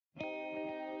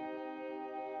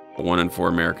1 in 4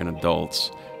 American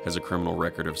adults has a criminal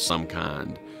record of some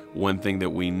kind. One thing that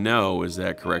we know is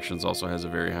that corrections also has a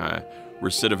very high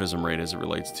recidivism rate as it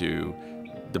relates to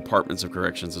departments of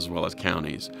corrections as well as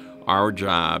counties. Our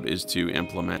job is to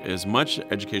implement as much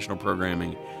educational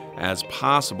programming as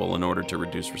possible in order to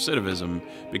reduce recidivism,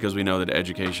 because we know that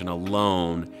education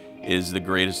alone is the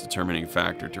greatest determining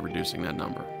factor to reducing that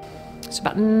number. So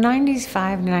about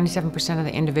 95 to 97% of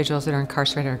the individuals that are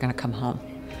incarcerated are going to come home.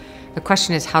 The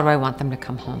question is, how do I want them to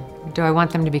come home? Do I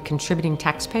want them to be contributing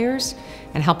taxpayers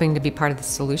and helping to be part of the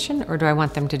solution, or do I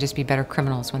want them to just be better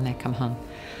criminals when they come home?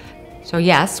 So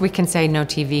yes, we can say no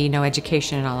TV, no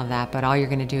education and all of that, but all you're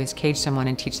going to do is cage someone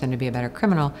and teach them to be a better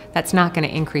criminal. That's not going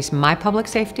to increase my public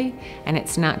safety, and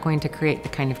it's not going to create the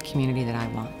kind of community that I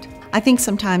want. I think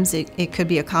sometimes it could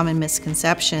be a common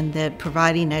misconception that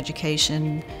providing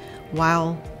education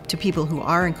while to people who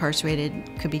are incarcerated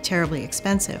could be terribly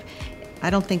expensive. I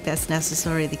don't think that's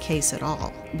necessarily the case at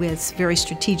all. With very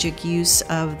strategic use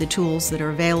of the tools that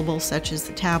are available, such as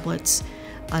the tablets,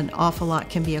 an awful lot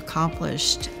can be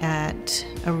accomplished at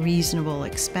a reasonable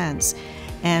expense.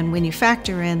 And when you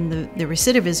factor in the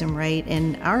recidivism rate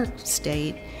in our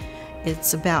state,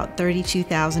 it's about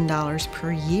 $32,000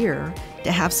 per year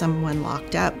to have someone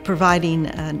locked up. Providing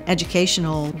an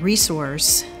educational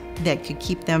resource that could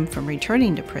keep them from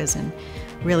returning to prison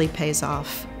really pays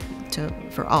off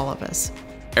for all of us.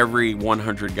 Every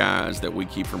 100 guys that we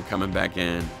keep from coming back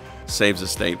in saves the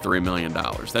state $3 million.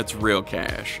 That's real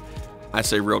cash. I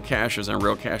say real cash as in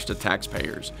real cash to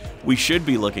taxpayers. We should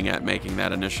be looking at making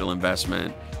that initial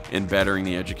investment in bettering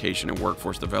the education and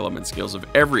workforce development skills of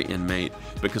every inmate,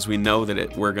 because we know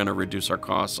that we're going to reduce our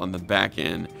costs on the back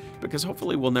end, because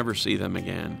hopefully we'll never see them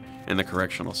again in the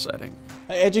correctional setting.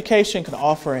 Education can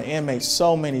offer an inmate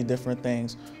so many different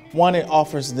things. One, it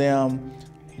offers them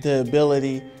the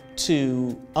ability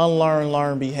to unlearn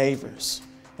learned behaviors.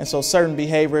 And so certain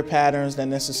behavior patterns that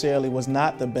necessarily was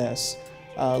not the best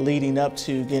leading up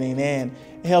to getting in,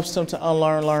 it helps them to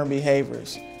unlearn learned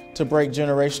behaviors, to break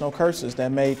generational curses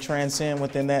that may transcend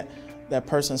within that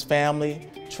person's family,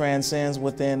 transcends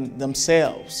within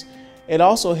themselves. It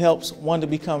also helps one to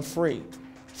become free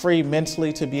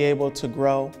mentally, to be able to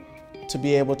grow, to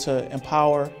be able to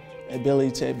empower,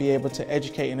 ability to be able to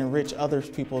educate and enrich other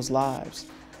people's lives.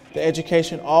 The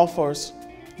education offers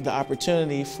the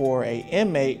opportunity for an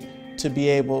inmate to be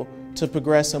able to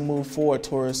progress and move forward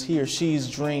towards he or she's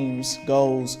dreams,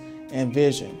 goals, and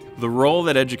vision. The role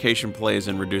that education plays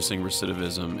in reducing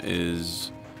recidivism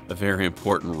is a very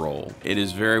important role. It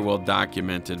is very well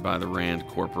documented by the Rand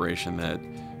Corporation that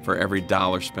for every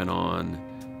dollar spent on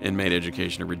inmate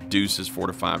education, it reduces $4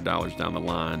 to $5 down the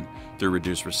line through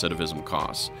reduced recidivism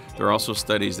costs. There are also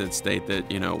studies that state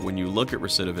that, when you look at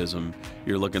recidivism,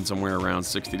 you're looking somewhere around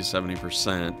 60 to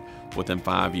 70% within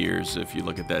 5 years. If you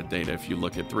look at that data, if you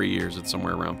look at 3 years, it's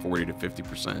somewhere around 40 to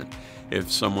 50%. If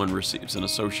someone receives an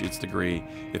associate's degree,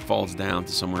 it falls down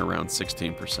to somewhere around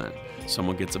 16%.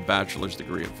 Someone gets a bachelor's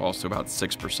degree, it falls to about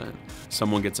 6%.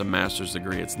 Someone gets a master's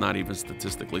degree, it's not even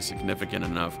statistically significant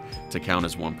enough to count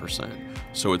as 1%.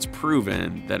 So it's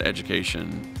proven that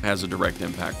education has a direct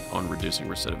impact on reducing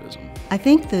recidivism. I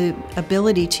think the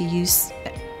ability to use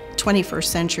 21st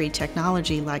century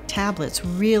technology like tablets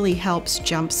really helps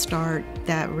jumpstart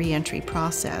that reentry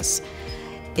process.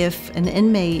 If an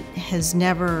inmate has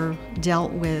never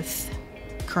dealt with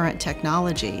current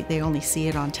technology, they only see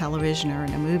it on television or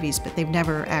in the movies, but they've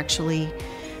never actually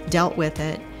dealt with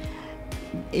it,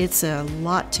 it's a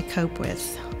lot to cope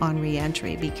with on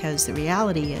reentry, because the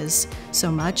reality is so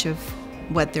much of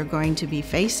what they're going to be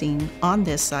facing on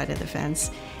this side of the fence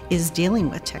is dealing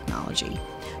with technology.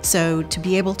 So to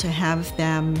be able to have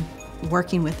them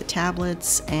working with the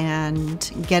tablets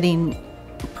and getting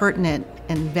pertinent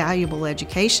and valuable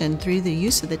education through the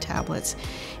use of the tablets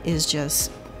is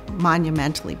just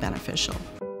monumentally beneficial.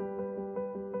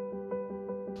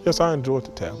 Yes, I enjoyed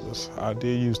the tablets. I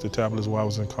did use the tablets while I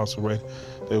was incarcerated.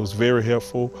 It was very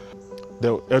helpful.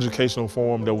 The educational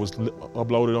form that was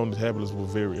uploaded on the tablets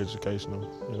was very educational,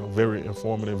 very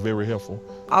informative, very helpful.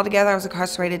 Altogether, I was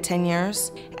incarcerated 10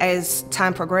 years. As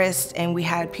time progressed and we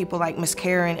had people like Ms.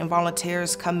 Karen and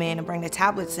volunteers come in and bring the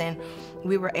tablets in,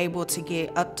 we were able to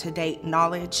get up-to-date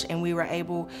knowledge, and we were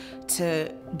able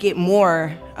to get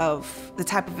more of the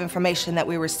type of information that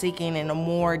we were seeking in a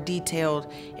more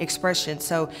detailed expression.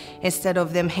 So instead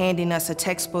of them handing us a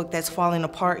textbook that's falling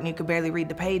apart and you could barely read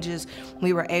the pages,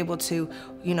 we were able to,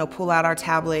 pull out our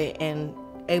tablet and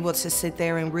able to sit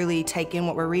there and really take in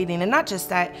what we're reading. And not just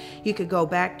that, you could go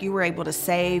back, you were able to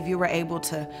save, you were able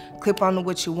to clip onto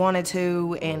what you wanted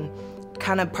to, and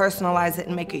kind of personalize it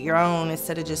and make it your own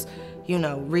instead of just, you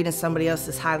know, reading somebody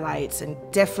else's highlights. And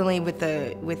definitely with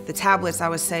the tablets, I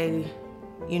would say,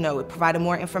 you know, it provided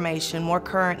more information, more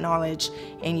current knowledge,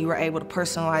 and you were able to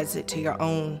personalize it to your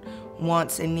own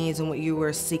wants and needs and what you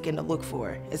were seeking to look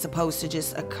for, as opposed to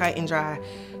just a cut and dry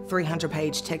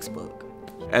 300-page textbook.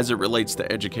 As it relates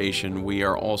to education, we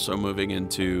are also moving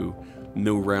into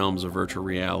new realms of virtual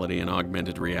reality and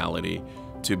augmented reality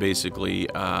to basically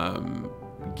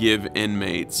give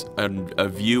inmates a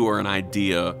view or an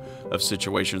idea of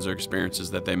situations or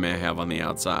experiences that they may have on the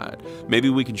outside. Maybe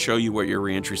we can show you what your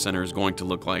reentry center is going to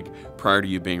look like prior to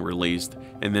you being released,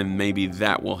 and then maybe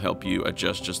that will help you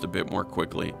adjust just a bit more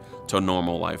quickly to a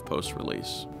normal life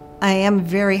post-release. I am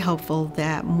very hopeful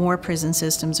that more prison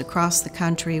systems across the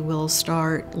country will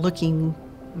start looking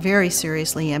very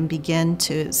seriously and begin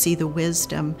to see the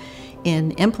wisdom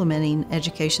in implementing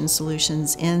education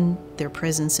solutions in their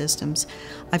prison systems.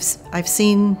 I've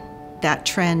seen that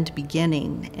trend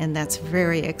beginning, and that's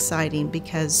very exciting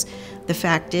because the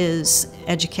fact is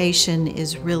education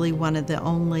is really one of the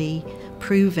only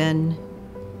proven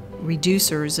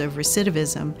reducers of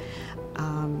recidivism.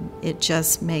 It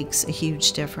just makes a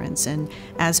huge difference, and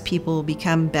as people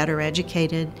become better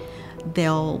educated,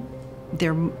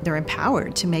 they're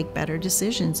empowered to make better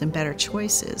decisions and better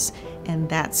choices, and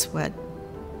that's what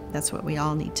we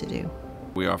all need to do.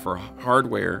 We offer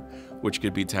hardware, which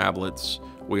could be tablets.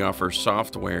 We offer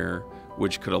software,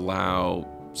 which could allow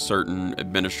certain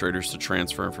administrators to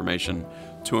transfer information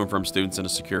to and from students in a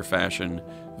secure fashion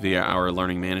via our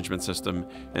learning management system.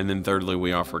 And then thirdly,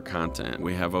 we offer content.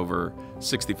 We have over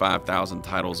 65,000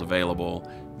 titles available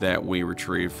that we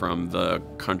retrieve from the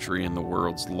country and the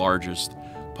world's largest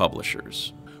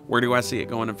publishers. Where do I see it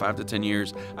going in 5 to 10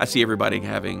 years? I see everybody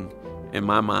having, in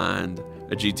my mind,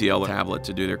 a GTL tablet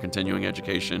to do their continuing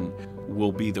education.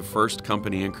 Will be the first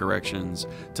company in corrections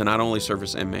to not only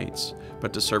service inmates,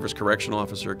 but to service correctional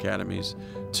officer academies,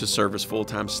 to service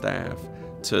full-time staff,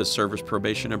 to service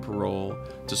probation and parole,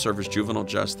 to service juvenile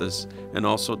justice, and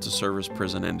also to service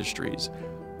prison industries.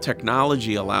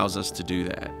 Technology allows us to do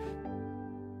that.